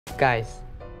Guys,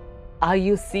 are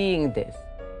you seeing this?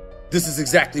 This is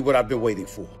exactly what I've been waiting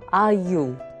for. Are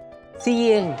you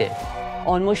seeing this?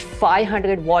 Almost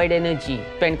 500 void energy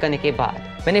spend करने के बाद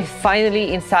मैंने finally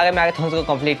इन सारे marathons को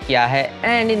complete किया है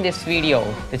and in this video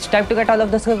it's time to get all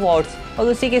of the rewards और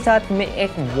उसी के साथ मैं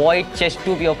एक void chest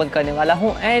 2 भी open करने वाला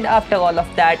हूँ and after all of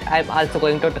that I'm also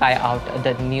going to try out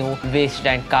the new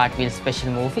Wasteland Cartwheel special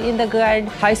move in the Grand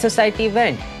High Society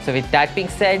event. So with that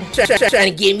being said,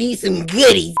 trying to give me some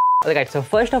goodies. Alright, so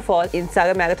first of all, इन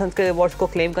सारे marathons के rewards को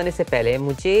claim करने से पहले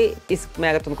मुझे इस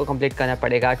marathon को complete करना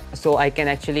पड़ेगा सो I can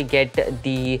actually get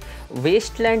the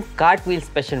Westland cartwheel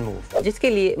special move, जिसके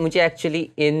लिए मुझे एक्चुअली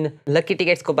इन लकी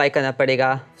टिकट्स को बाय करना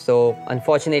पड़ेगा. So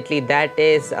unfortunately that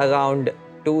is around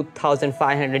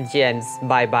 2500 gems.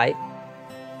 Bye.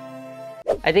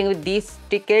 I think with these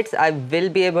tickets I will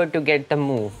be able to get the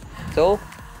move. So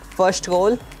first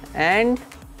roll and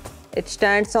it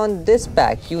stands on this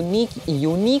pack,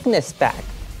 uniqueness pack.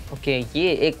 Okay,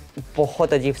 ये एक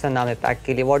बहुत अजीब सा नाम है pack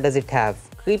के लिए. What does it have?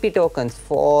 Creepy tokens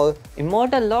for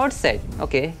Immortal Lord set.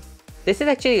 Okay, this is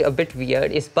actually a bit weird.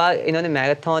 इस बार इन्होंने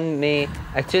मैराथन में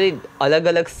actually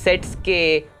अलग-अलग sets के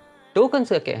tokens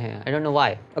रखे हैं. I don't know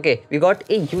why. Okay, we got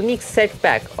a unique set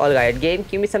pack. All right, game,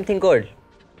 give me something good.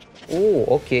 Oh,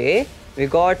 okay. We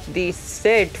got the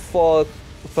set for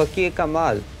Fakir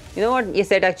Kamal. You know what? ये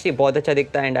set actually बहुत अच्छा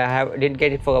दिखता है and I didn't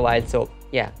get it for a while, so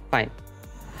yeah, fine.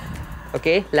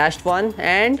 Okay, last one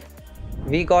and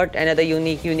we got another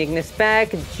uniqueness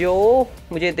pack जो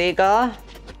मुझे देगा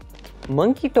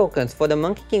monkey tokens for the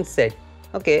Monkey King set.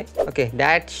 Okay,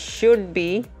 that should be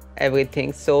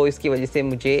everything. So इसकी वजह से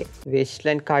मुझे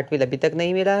Wasteland Cartwheel अभी तक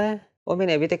नहीं मिला है और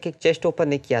मैंने अभी तक एक चेस्ट ओपन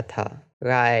नहीं किया था.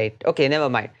 Right. Okay, never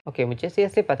mind. Okay, मुझे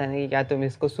seriously पता नहीं क्या तुम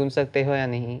इसको सुन सकते हो या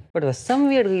नहीं. But for some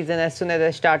weird reason, as soon as I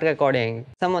start recording,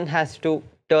 someone has to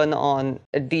turn on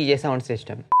a DJ sound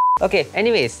system. Okay,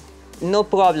 anyways, no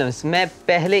problems. मैं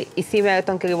पहले इसी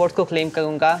मैराथन के rewards को claim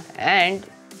करूँगा and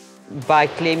by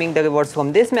claiming the rewards from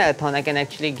this marathon, I can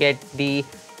actually get the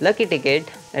lucky ticket.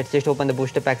 Let's just open the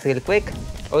booster packs real quick.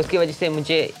 और उसकी वजह से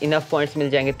मुझे enough points मिल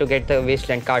जाएंगे to get the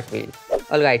Wasteland Cartwheel.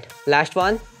 Alright, last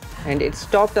one. And it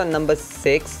stopped on number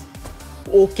 6.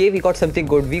 Okay, we got something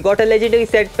good. We got a legendary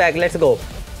set pack. Let's go.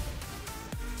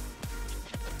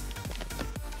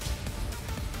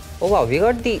 Oh wow, we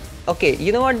got the... Okay,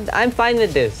 you know what? I'm fine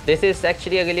with this. This is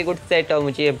actually a really good set और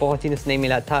मुझे बहुत ही नहीं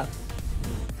मिला था.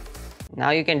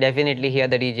 Now you can definitely hear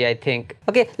the DJ, I think.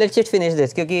 Okay, let's just finish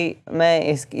this क्योंकि मैं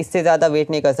इससे ज़्यादा वेट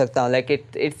नहीं कर सकता हूँ. Like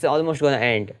it's almost gonna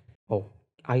end. Oh,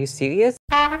 are you serious?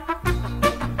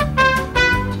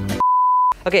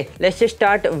 Okay, let's just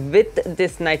start with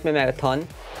this Nightmare Marathon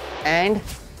and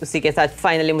उसी के साथ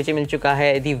finally मुझे मिल चुका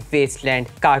है the Wasteland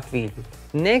Cartwheel.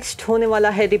 Next होने वाला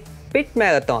है the Pit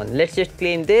Marathon. Let's just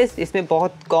claim this. इसमें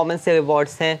बहुत common से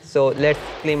rewards हैं, so let's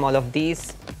claim all of these.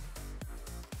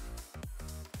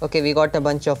 Okay, we got a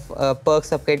bunch of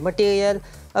perks, upgrade material,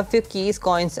 a few keys,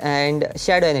 coins and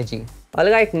shadow energy.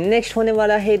 Alright, next होने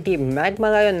वाला है the Magma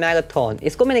Lion Marathon.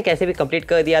 इसको मैंने कैसे भी complete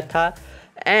कर दिया था.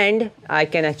 And I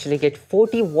can actually get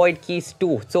 40 void keys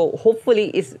too. So hopefully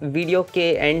इस वीडियो के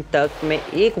end तक मैं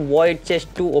एक void chest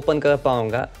 2 open कर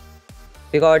पाऊँगा.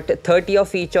 We got 30 of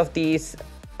each of these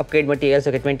upgrade materials.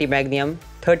 Okay, 20 magnum,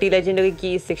 30 legendary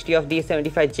keys, 60 of these,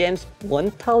 75 gems,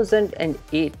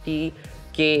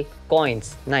 1080k coins.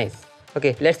 Nice.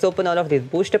 Okay, let's open all of these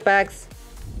booster packs.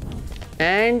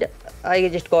 And I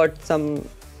just got some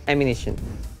ammunition.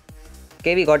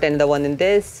 Okay, we got another one in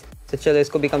this. तो चलो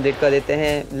इसको भी complete कर देते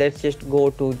हैं. Let's just go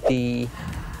to the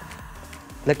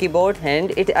lucky board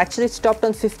and it actually stopped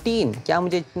on 15. क्या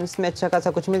मुझे इसमें अच्छा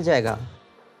खासा कुछ मिल जाएगा?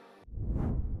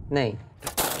 नहीं.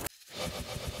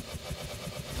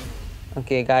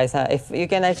 Okay guys, if you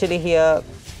can actually hear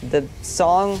the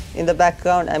song in the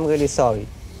background, I'm really sorry.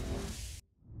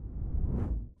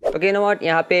 Okay, you know what?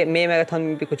 यहाँ पे मे मैराथन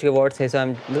में भी कुछ रिवॉर्ड्स है, so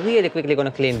I'm really quickly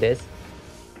gonna claim this.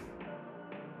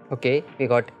 Okay, we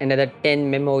got another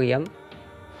 10 memoriam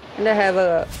and I have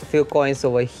a few coins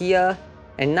over here.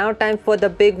 And now time for the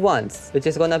big ones, which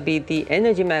is gonna be the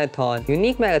energy marathon,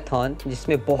 unique marathon,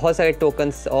 जिसमें बहुत सारे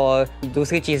tokens और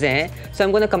दूसरी चीज़ें हैं. So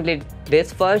I'm gonna complete this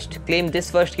first, claim this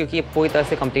first क्योंकि ये पूरी तरह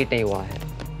से complete नहीं हुआ है.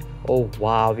 Oh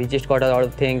wow, we just got a lot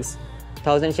of things.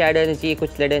 1000 shadow energy,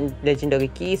 कुछ legendary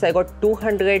keys. I got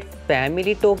 200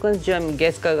 family tokens जो मैं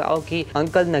guess कर रहा हूँ कि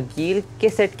अंकल नगील के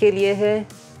set के लिए है.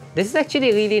 This is actually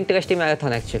a really interesting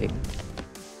marathon actually.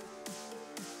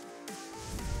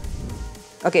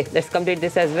 Okay, let's complete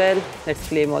this as well. Let's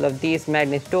claim all of these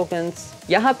magnet tokens.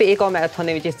 यहाँ पे एक और मैराथन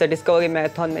है which is the discovery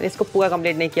marathon. मैंने इसको पूरा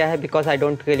कंप्लीट नहीं किया है because I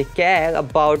don't really care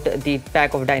about the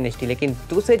pack of dynasty. लेकिन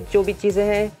दूसरे जो भी चीज़ें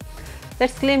हैं,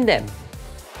 let's claim them.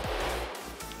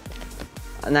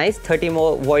 Nice, 30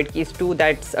 more void keys too.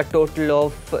 That's a total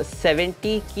of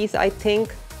 70 keys I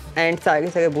think. And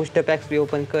सारे booster packs भी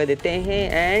open कर देते हैं.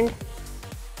 And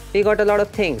we got a lot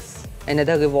of things.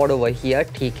 Another reward over here,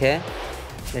 ठीक है.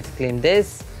 Let's claim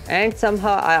this. And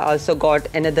somehow I also got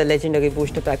another legendary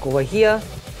booster pack over here.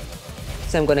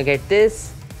 So I'm gonna get this.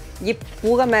 ये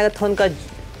पूरा marathon का,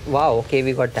 wow, okay,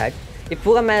 we got that. ये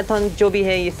पूरा marathon जो भी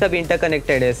है ये सब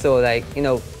interconnected है. So like, you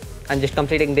know, I'm just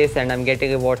completing this and I'm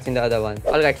getting rewards in the other one.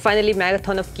 Alright, finally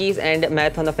marathon of keys and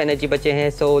marathon of energy बचे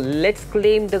हैं. So let's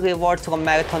claim the rewards from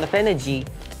marathon of energy.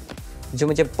 जो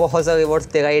मुझे बहुत ज़्यादा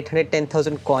rewards देगा.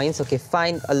 810,000 coins. Okay,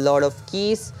 fine. A lot of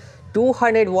keys.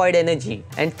 200 void energy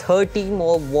and 30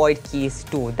 more void keys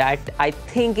too. That I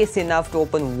think is enough to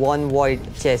open one void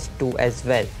chest too as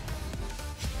well.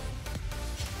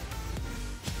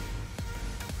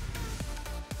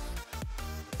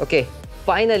 Okay,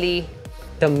 finally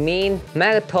the main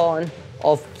marathon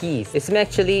of keys. इसमें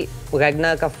actually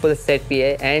Ragnar का full set भी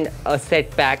है and a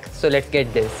set pack. So let's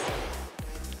get this.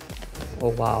 Oh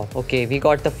wow. Okay, we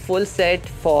got the full set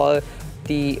for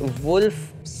the wolf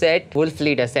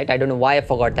leader set. I don't know why I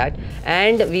forgot that.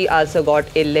 And we also got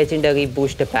a legendary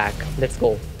booster pack. Let's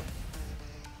go.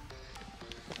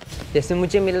 जैसे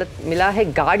मुझे मिला है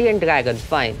guardian dragon.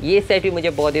 Fine. ये set भी मुझे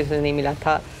बहुत दिनों से नहीं मिला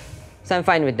था. So I'm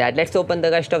fine with that. Let's open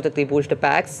the rest of the 3 booster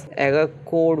packs. Error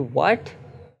code what?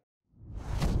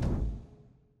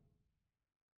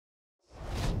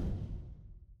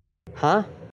 Huh?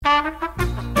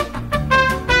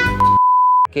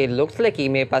 Okay, looks like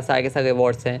मेरे पास सारे के सारे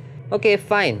rewards हैं. Okay,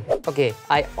 fine. Okay,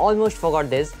 I almost forgot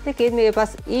this. लेकिन मेरे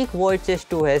पास एक void chest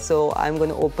 2 है, so I'm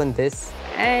gonna open this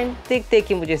and देखते हैं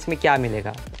कि मुझे इसमें क्या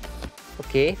मिलेगा.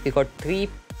 Okay, we got 3.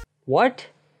 What?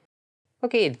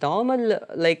 Okay, normal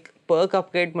like perk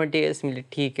upgrade materials मिले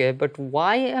ठीक है, but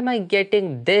why am I getting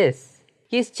this?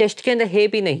 ये इस chest के अंदर है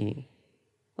भी नहीं.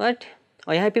 What?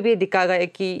 और यहाँ पे भी दिखा गया है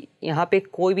कि यहाँ पे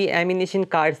कोई भी ammunition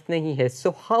cards नहीं है.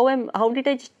 So how did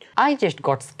I just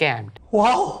got scammed.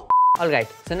 Wow. Alright,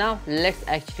 so now let's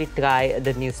actually try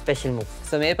the new special move.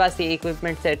 So मेरे पास ये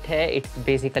equipment set है. It's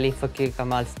basically Fakir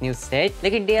Kamal's new set.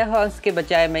 लेकिन Deer Horse के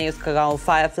बजाय मैं use कर रहा हूँ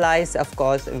Fireflies, of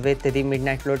course, with the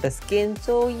Midnight Lotus skin.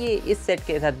 So ये इस set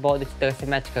के साथ बहुत अच्छी तरह से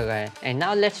match कर रहा है. And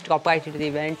now let's drop right into the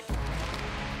event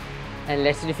and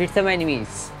let's defeat some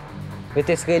enemies with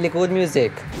this really cool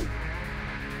music.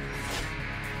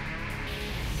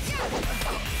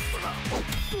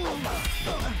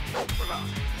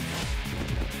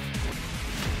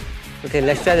 Okay,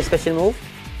 let's try the special move.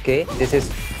 Okay, this is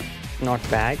not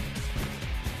bad.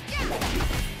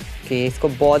 Okay, इसको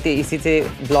बहुत ही इसी से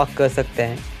block कर सकते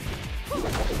हैं.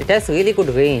 It has really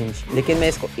good range, लेकिन मैं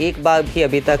इसको एक बार भी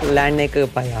अभी तक land नहीं कर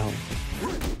पाया हूँ.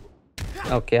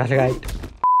 Okay, alright.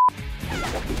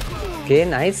 Okay,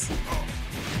 nice.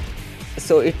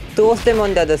 So it throws them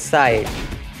on the other side.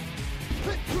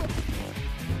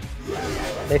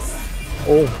 Let's.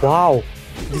 Oh wow,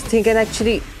 this thing can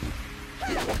actually.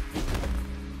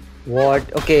 What?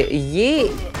 Okay, ये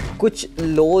कुछ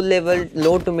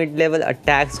low to mid level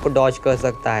attacks को dodge कर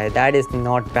सकता है. That is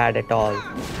not bad at all.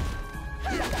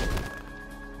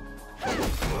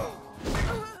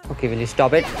 Okay, will you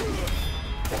stop it?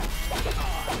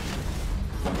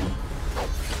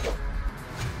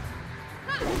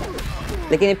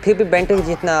 लेकिन ये फिर भी बेंटर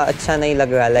जितना अच्छा नहीं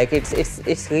लग रहा. Like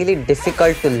it's really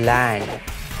difficult to land.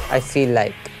 I feel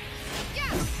like.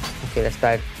 Okay, let's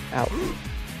try it out.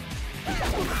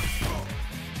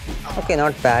 Okay,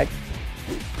 not bad.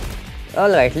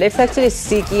 Alright, let's actually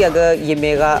see कि अगर ये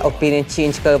मेरा opinion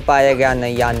change कर पाएगा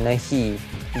या नहीं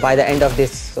by the end of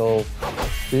this. So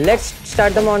let's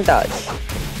start the montage.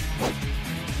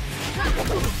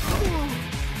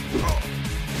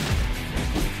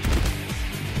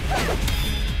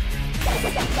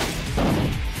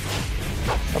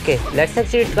 Okay, let's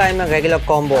actually try my regular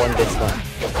combo on this one.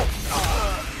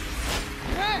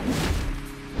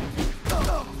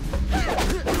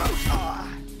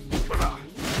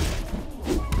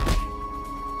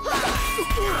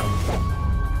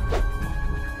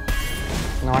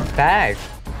 Not bad.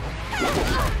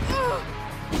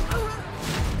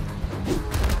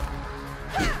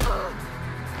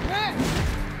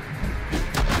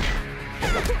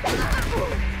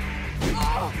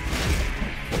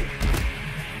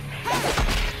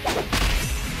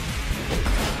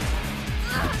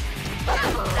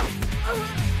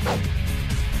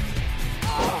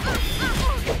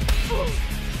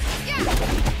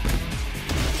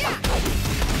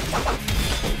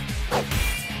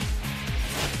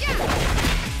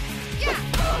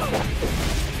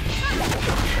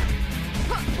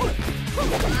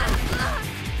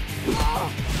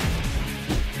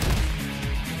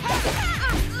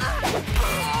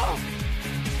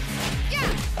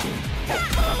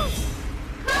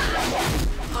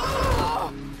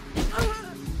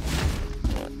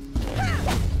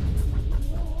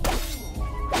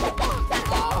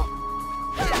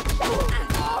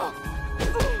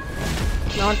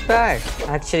 Not bad.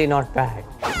 Actually, not bad.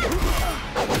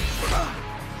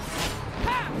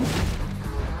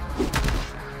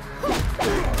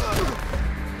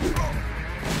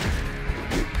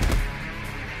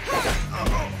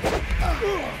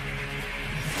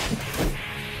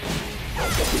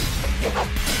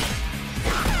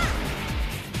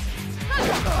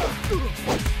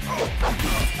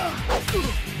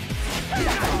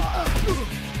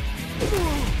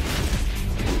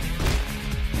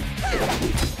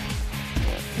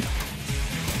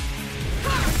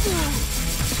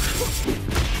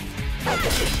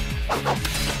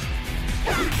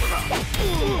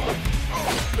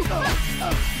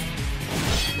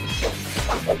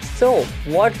 So,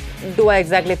 what do I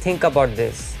exactly think about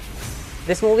this?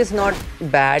 This movie is not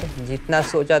bad. जितना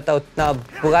सोचा था उतना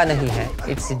बुरा नहीं है.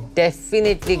 It's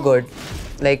definitely good.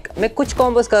 Like मैं कुछ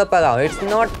combos कर पा रहा हूँ. It's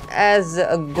not as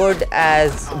good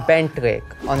as bent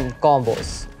trick on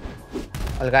combos.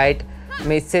 Alright.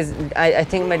 मैं इससे I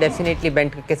think मैं definitely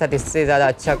bent trick के साथ इससे ज़्यादा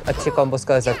अच्छे combos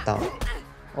कर सकता हूँ.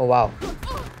 Oh wow.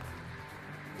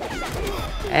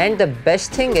 And the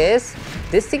best thing is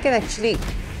this thing can actually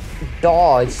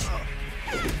dodge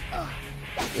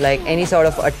like any sort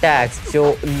of attacks जो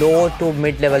low to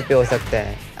mid level पे हो सकते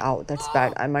हैं. Ow, that's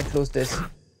bad. I might lose this.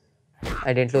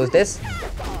 I didn't lose this.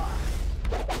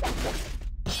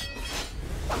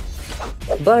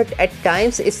 But at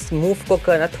times इस move को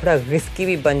करना थोड़ा risky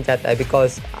भी बन जाता है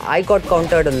because I got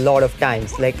countered a lot of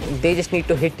times. Like they just need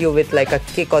to hit you with like a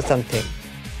kick or something,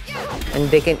 and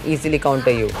they can easily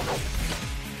counter you.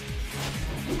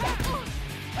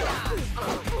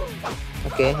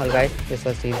 Okay, alright, this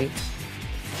was easy.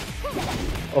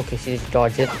 Okay, she just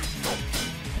dodged it.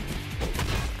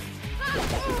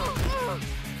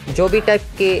 जो भी type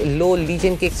के लो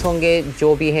legion kicks होंगे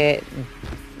जो भी हैं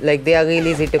like they are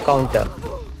really easy to counter.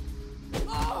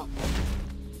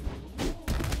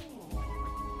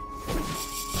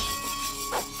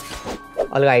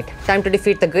 Alright, time to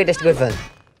defeat the greatest griffin.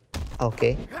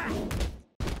 Okay.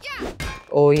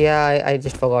 Oh yeah, I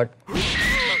just forgot.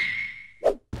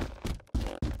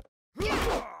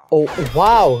 Oh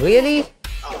wow, really?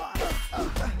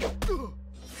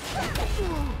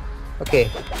 Okay.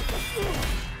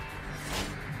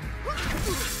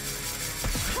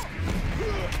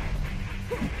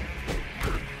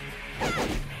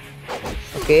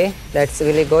 Okay, that's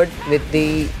really good with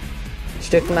the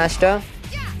Strict Master.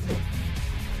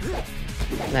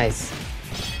 Nice.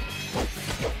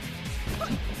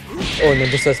 Oh no,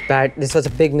 this was bad. This was a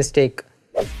big mistake.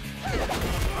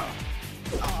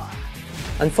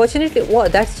 Unfortunately,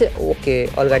 what? That's just, okay.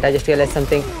 Alright, I just realized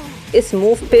something. Is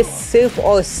move पे सिर्फ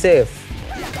और सिर्फ?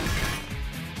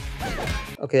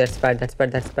 Okay, that's bad. That's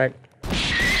bad. That's bad.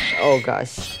 Oh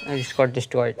gosh, I just got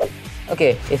destroyed.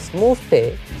 Okay, इस move पे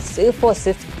सिर्फ और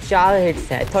सिर्फ 4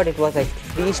 hits हैं. I thought it was like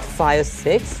at least 5 or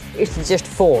 6. It's just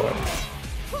 4.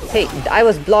 Hey, I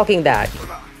was blocking that.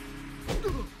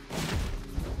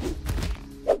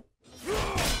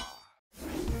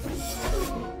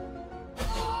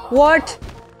 What?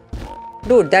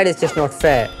 Dude, that is just not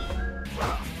fair.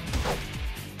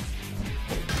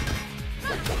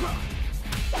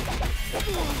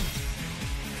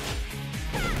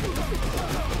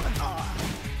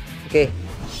 Okay.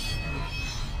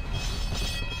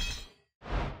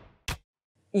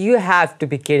 You have to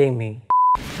be kidding me.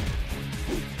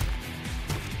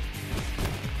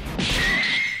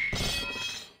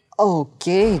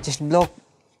 Okay,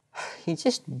 he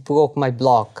just broke my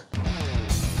block.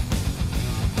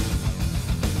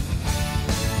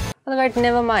 Alright,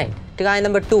 never mind. Try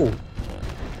number 2.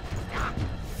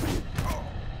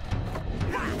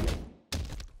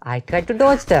 I tried to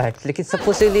dodge that. Like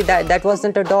supposedly that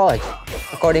wasn't a dodge,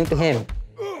 according to him.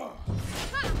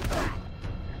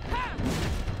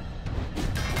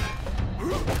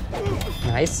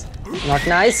 Nice. Not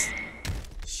nice.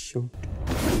 Shoot.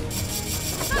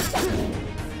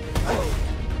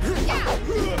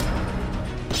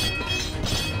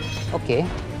 Okay,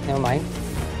 never mind.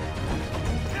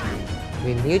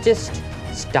 Will you just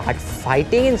start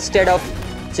fighting instead of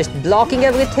just blocking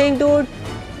everything, dude?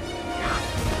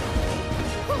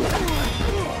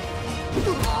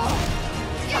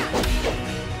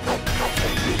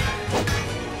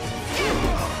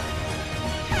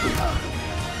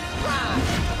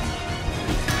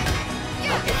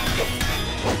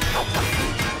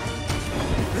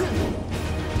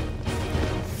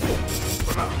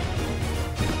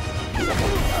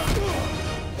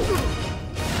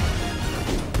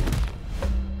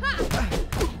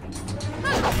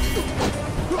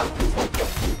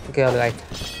 Okay, alright.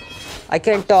 I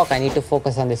can't talk. I need to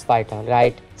focus on this fight,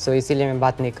 alright? So इसीलिए मैं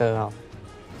बात नहीं कर रहा हूँ.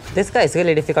 This guy is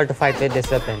really difficult to fight with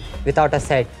this weapon without a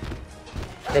set.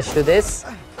 Let's do this.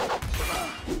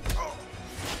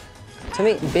 So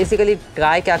मैं basically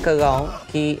try क्या कर रहा हूँ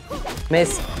कि मैं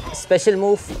special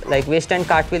move like Wasteland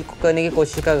Cartwheel को करने की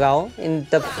कोशिश कर रहा हूँ in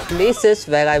the places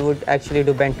where I would actually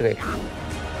do bent trick.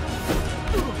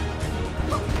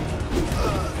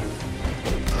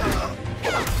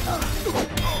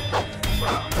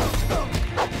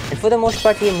 For the most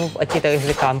part, ये move अच्छी तरह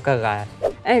से काम कर रहा है.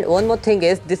 And one more thing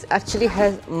is, this actually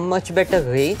has much better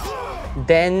range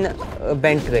than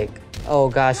bent trick. Oh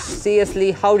gosh,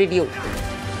 seriously, how did you?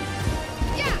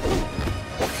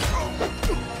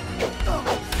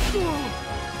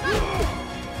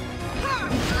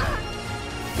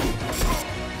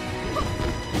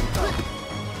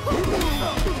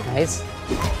 Nice.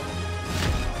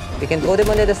 You can throw them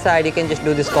on the other side. You can just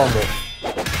do this combo.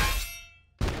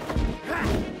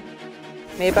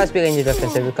 मेरे पास भी range weapon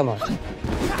है, come on.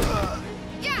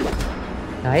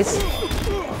 Nice.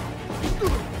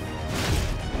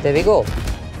 There we go.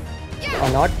 Or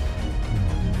not.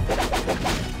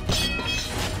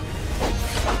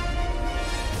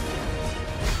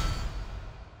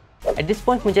 At this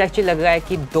point मुझे actually लग रहा है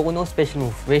कि दोनों special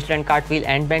move Westland cartwheel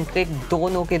and bent trick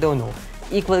दोनों के दोनों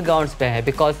इक्वल ग्राउंड्स पे है.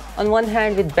 Because on one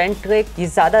hand with bent trick ये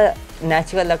ज़्यादा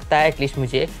नेचुरल लगता है, एटलीस्ट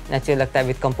मुझे नेचुरल लगता है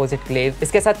विद कंपोजिट क्लेव.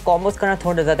 इसके साथ कॉम्बोज करना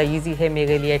थोड़ा ज़्यादा इजी है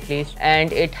मेरे लिए at least.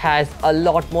 And it has a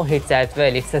lot more hits as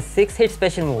well. It's a 6 hit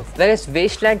special move. Whereas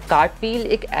Westland cartwheel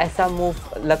एक ऐसा मूव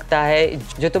लगता है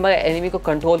जो तुम्हारे एनिमी को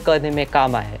कंट्रोल करने में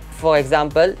काम आए. For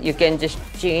example, you can just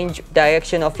change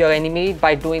direction of your enemy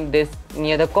by doing this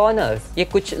near the corners. ये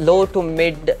कुछ low to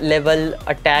mid level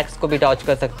attacks को भी dodge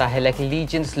कर सकता है, like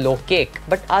Legion's low kick,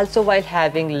 but also while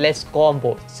having less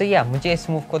combo. So yeah, मुझे इस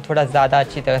move को थोड़ा ज़्यादा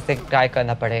अच्छी तरह से try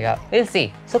करना पड़ेगा. We'll see.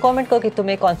 So comment करो कि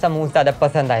तुम्हें कौन सा move ज़्यादा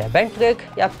पसंद आया, bent trick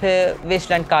या फिर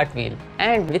Wasteland Cartwheel.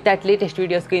 And with that latest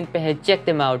video screen पे है, check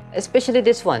them out. Especially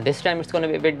this one. This time it's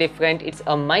gonna be a bit different. It's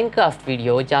a Minecraft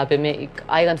video जहाँ पे मैं एक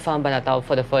iron farm बनाता हूँ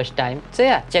for the first time. So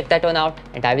yeah, check that one out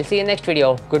and I will see you in next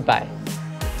video. Goodbye.